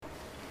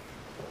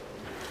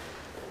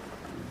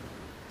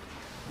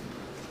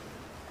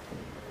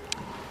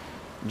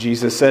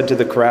Jesus said to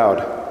the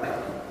crowd,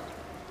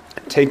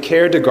 "Take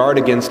care to guard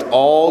against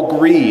all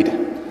greed,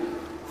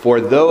 for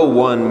though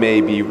one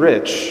may be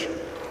rich,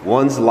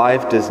 one's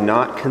life does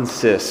not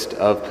consist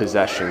of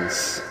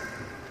possessions."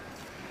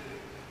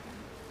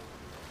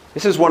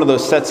 This is one of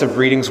those sets of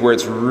readings where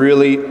it's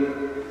really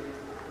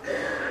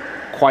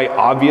quite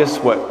obvious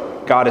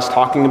what God is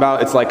talking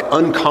about. It's like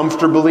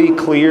uncomfortably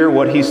clear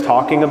what he's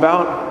talking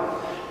about.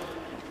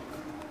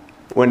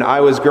 When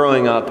I was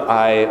growing up,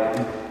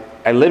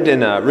 I lived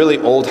in a really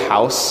old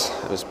house.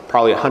 It was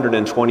probably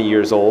 120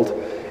 years old.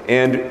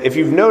 And if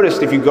you've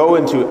noticed, if you go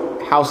into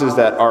houses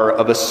that are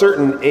of a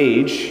certain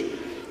age,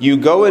 you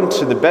go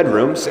into the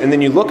bedrooms and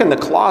then you look in the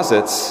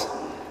closets,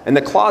 and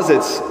the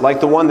closets, like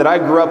the one that I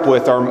grew up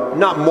with, are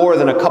not more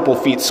than a couple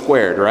feet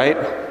squared, right?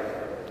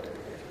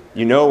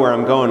 You know where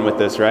I'm going with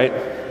this, right?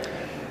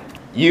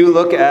 You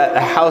look at a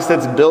house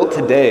that's built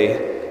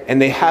today,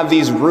 and they have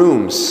these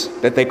rooms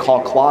that they call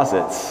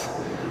closets,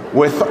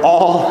 with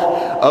all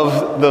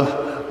of the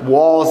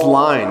walls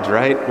lined,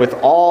 right? With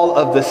all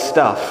of the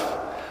stuff.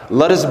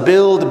 Let us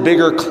build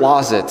bigger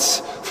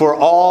closets for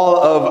all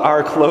of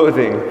our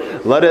clothing.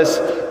 Let us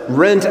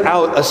rent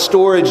out a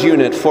storage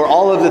unit for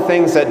all of the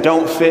things that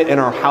don't fit in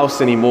our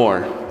house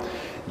anymore.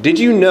 Did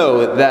you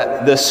know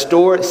that the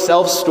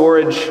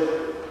self-storage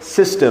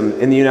system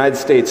in the United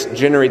States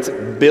generates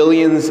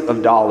billions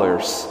of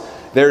dollars?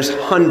 There's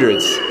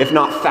hundreds, if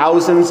not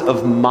thousands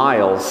of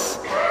miles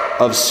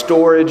of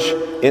storage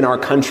in our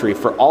country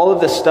for all of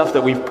the stuff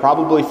that we've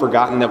probably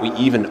forgotten that we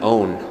even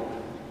own.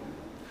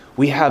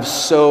 We have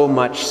so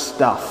much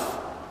stuff.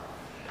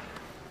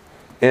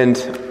 And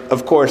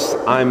of course,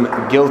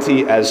 I'm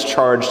guilty as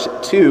charged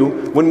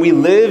too. When we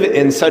live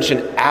in such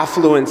an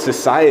affluent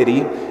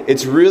society,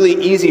 it's really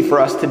easy for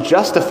us to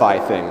justify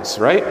things,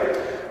 right?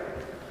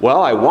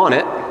 Well, I want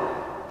it,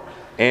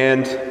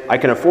 and I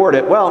can afford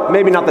it. Well,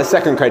 maybe not the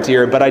second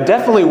criteria, but I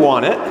definitely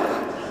want it,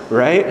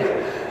 right?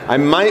 I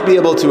might be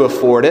able to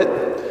afford it.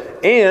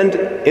 And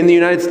in the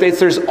United States,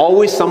 there's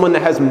always someone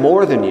that has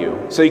more than you.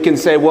 So you can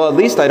say, well, at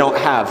least I don't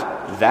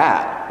have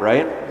that,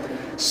 right?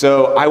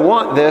 So I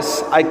want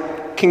this. I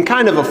can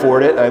kind of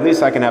afford it. At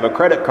least I can have a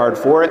credit card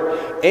for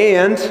it.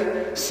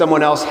 And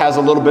someone else has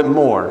a little bit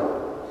more.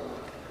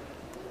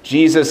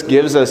 Jesus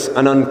gives us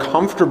an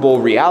uncomfortable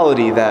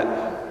reality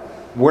that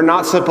we're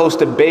not supposed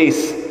to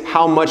base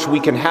how much we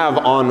can have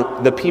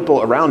on the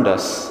people around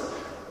us.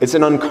 It's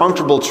an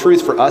uncomfortable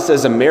truth for us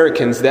as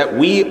Americans that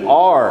we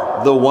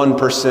are the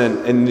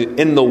 1%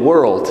 in the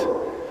world.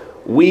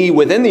 We,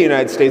 within the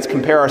United States,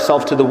 compare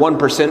ourselves to the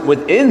 1%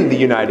 within the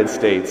United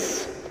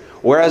States,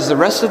 whereas the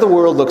rest of the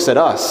world looks at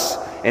us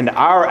and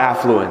our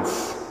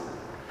affluence.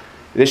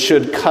 This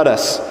should cut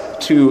us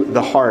to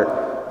the heart.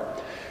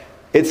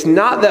 It's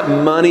not that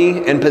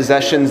money and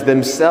possessions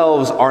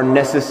themselves are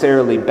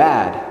necessarily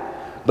bad,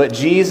 but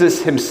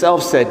Jesus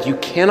himself said, you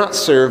cannot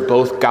serve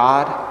both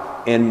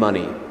God and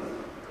money.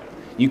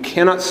 You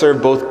cannot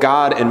serve both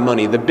God and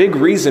money. The big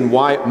reason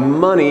why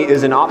money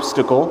is an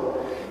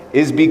obstacle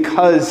is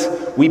because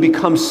we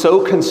become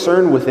so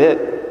concerned with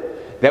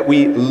it that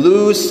we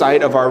lose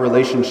sight of our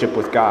relationship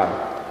with God.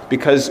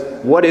 Because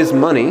what is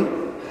money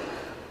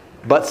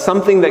but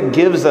something that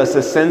gives us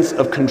a sense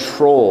of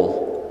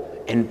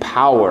control and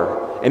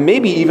power and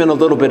maybe even a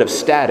little bit of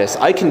status?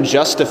 I can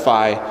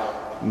justify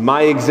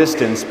my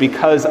existence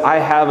because I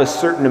have a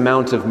certain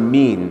amount of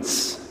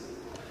means.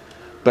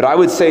 But I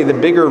would say the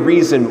bigger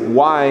reason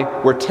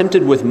why we're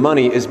tempted with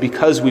money is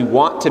because we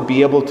want to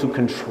be able to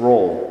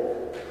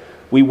control.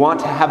 We want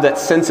to have that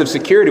sense of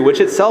security, which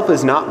itself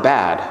is not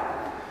bad.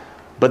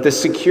 But the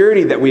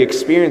security that we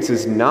experience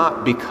is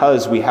not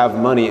because we have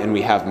money and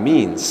we have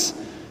means.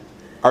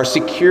 Our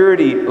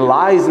security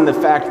lies in the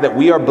fact that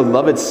we are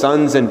beloved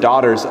sons and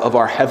daughters of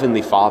our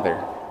Heavenly Father.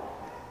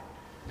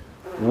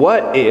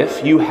 What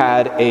if you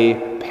had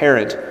a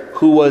parent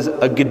who was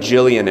a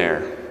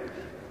gajillionaire?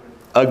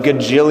 A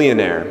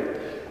gajillionaire.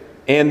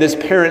 And this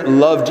parent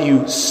loved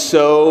you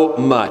so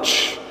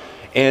much.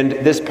 And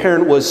this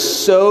parent was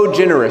so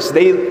generous.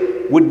 They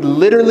would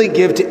literally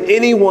give to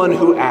anyone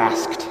who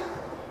asked.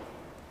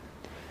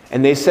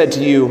 And they said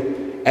to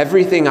you,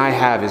 everything I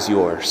have is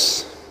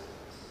yours.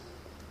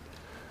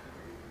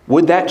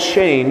 Would that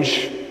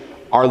change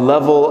our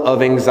level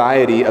of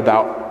anxiety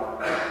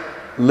about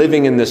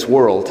living in this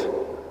world?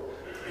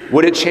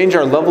 Would it change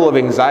our level of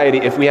anxiety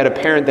if we had a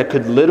parent that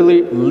could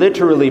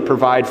literally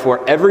provide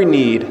for every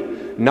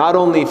need, not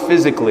only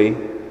physically,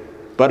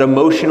 but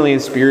emotionally and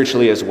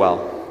spiritually as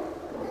well?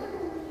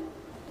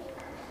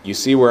 You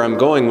see where I'm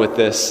going with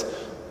this.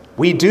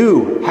 We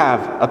do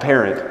have a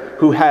parent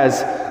who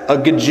has a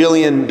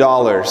gajillion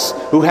dollars,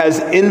 who has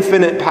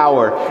infinite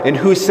power, and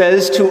who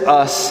says to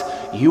us,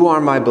 you are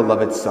my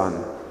beloved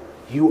son.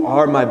 You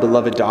are my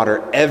beloved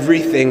daughter.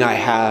 Everything I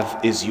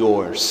have is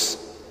yours.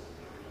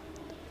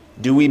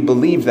 Do we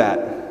believe that?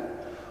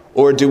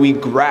 Or do we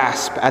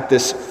grasp at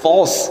this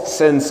false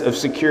sense of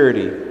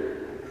security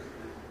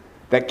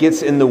that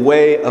gets in the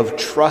way of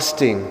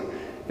trusting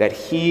that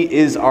He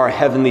is our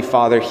Heavenly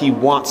Father? He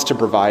wants to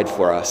provide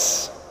for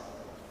us.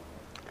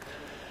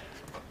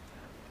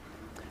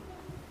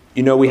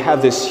 You know, we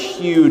have this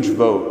huge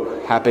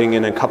vote happening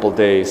in a couple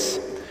days.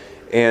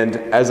 And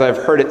as I've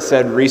heard it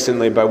said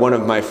recently by one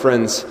of my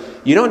friends,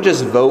 you don't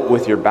just vote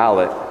with your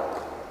ballot,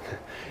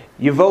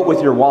 you vote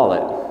with your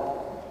wallet.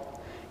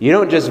 You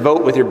don't just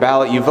vote with your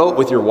ballot, you vote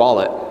with your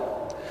wallet.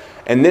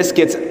 And this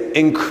gets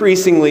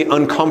increasingly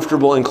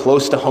uncomfortable and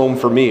close to home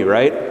for me,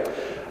 right?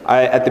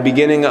 At the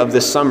beginning of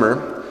the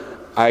summer,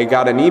 I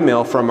got an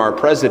email from our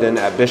president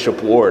at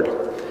Bishop Ward.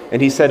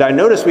 And he said, I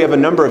noticed we have a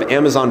number of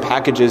Amazon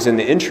packages in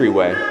the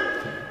entryway.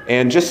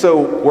 And just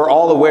so we're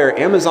all aware,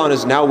 Amazon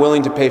is now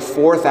willing to pay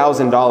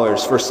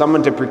 $4,000 for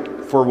someone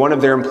for one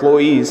of their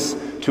employees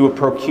to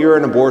procure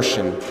an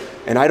abortion.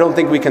 And I don't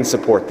think we can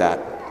support that.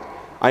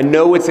 I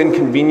know it's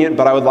inconvenient,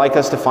 but I would like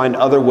us to find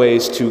other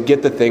ways to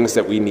get the things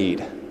that we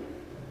need.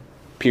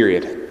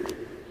 Period.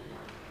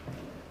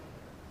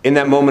 In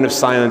that moment of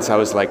silence, I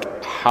was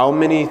like, how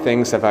many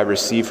things have I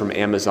received from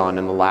Amazon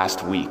in the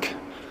last week?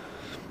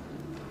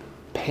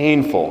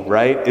 Painful,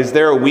 right? Is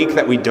there a week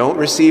that we don't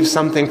receive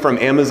something from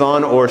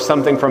Amazon or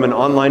something from an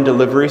online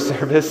delivery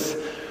service?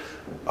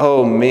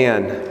 Oh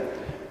man.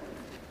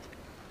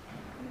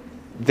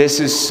 This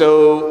is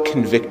so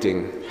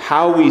convicting.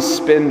 How we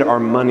spend our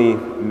money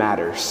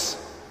matters.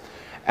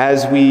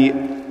 As we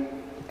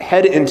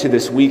head into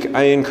this week,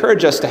 I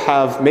encourage us to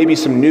have maybe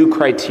some new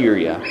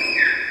criteria.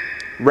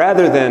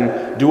 Rather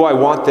than, do I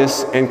want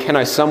this and can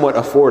I somewhat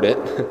afford it?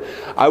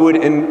 I would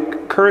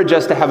encourage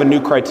us to have a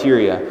new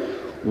criteria.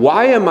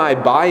 Why am I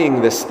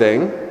buying this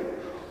thing?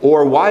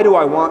 Or why do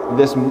I want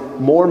this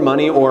more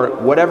money or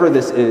whatever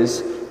this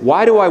is?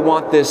 Why do I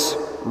want this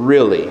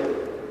really?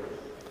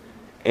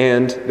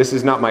 And this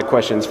is not my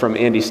questions from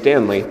Andy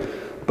Stanley,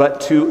 but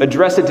to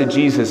address it to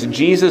Jesus.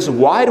 Jesus,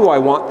 why do I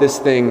want this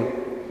thing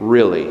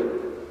really?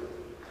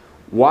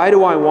 Why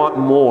do I want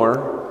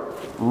more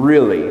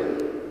really?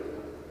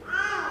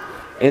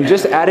 And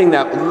just adding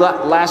that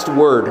last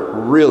word,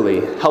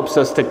 really, helps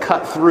us to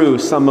cut through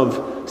some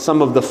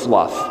of the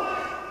fluff.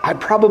 I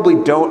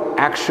probably don't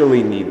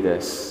actually need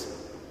this.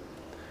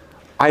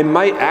 I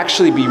might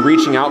actually be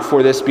reaching out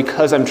for this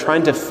because I'm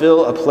trying to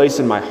fill a place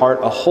in my heart,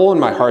 a hole in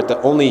my heart that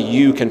only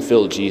you can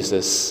fill,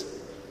 Jesus.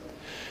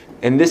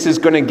 And this is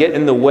going to get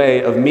in the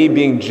way of me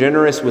being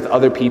generous with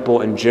other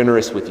people and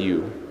generous with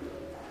you.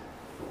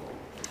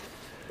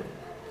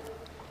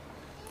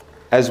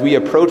 As we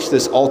approach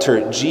this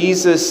altar,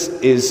 Jesus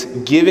is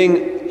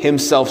giving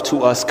himself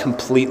to us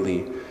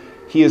completely.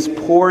 He is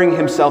pouring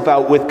himself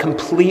out with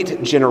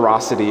complete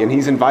generosity, and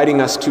he's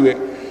inviting us to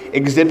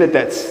exhibit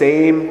that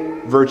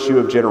same virtue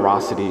of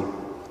generosity.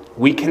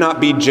 We cannot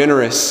be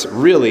generous,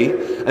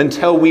 really,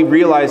 until we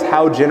realize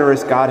how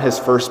generous God has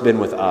first been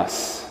with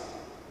us.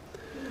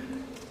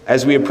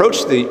 As we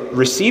approach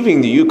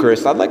receiving the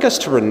Eucharist, I'd like us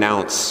to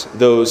renounce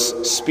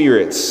those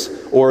spirits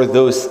or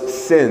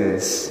those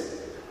sins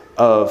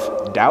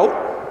of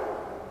doubt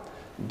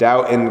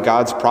in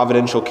God's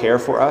providential care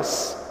for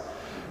us,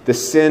 the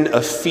sin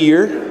of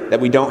fear that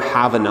we don't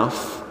have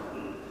enough,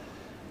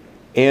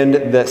 and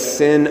the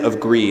sin of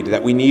greed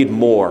that we need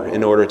more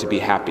in order to be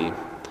happy.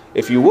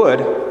 If you would,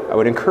 I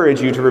would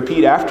encourage you to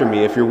repeat after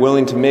me if you're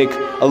willing to make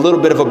a little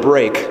bit of a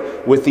break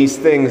with these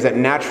things that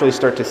naturally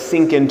start to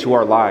sink into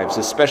our lives,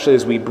 especially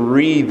as we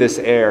breathe this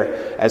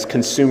air as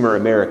consumer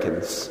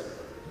Americans.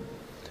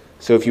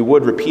 So if you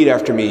would repeat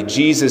after me,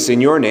 Jesus, in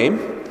your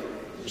name,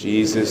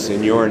 Jesus,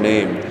 in your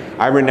name,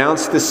 I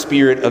renounce the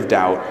spirit of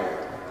doubt.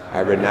 I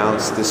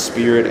renounce the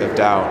spirit of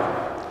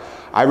doubt.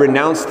 I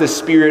renounce the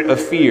spirit of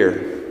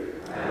fear.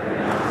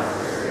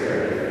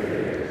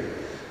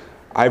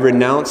 I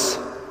renounce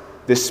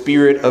the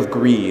spirit of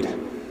greed.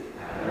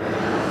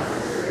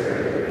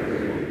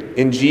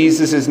 In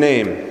Jesus'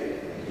 name,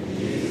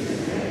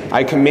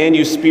 I command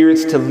you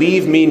spirits to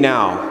leave me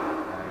now.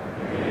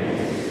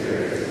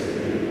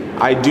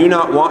 I do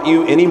not want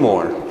you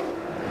anymore.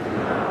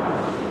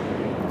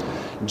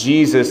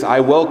 Jesus, I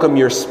welcome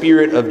your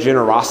spirit of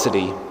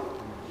generosity.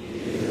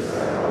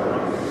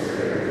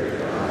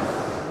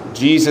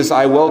 Jesus,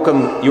 I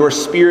welcome your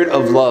spirit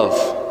of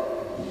love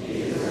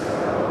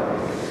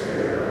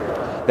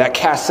that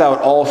casts out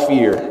all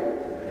fear.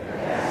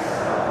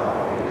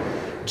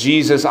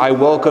 Jesus, I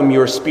welcome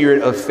your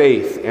spirit of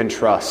faith and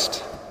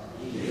trust.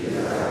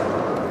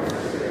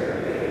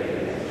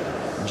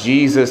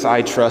 Jesus,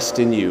 I trust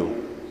in you.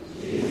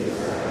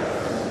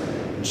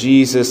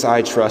 Jesus,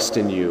 I trust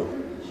in you.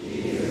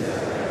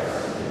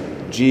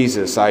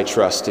 Jesus, I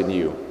trust in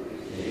you.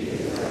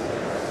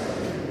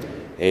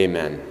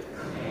 Amen.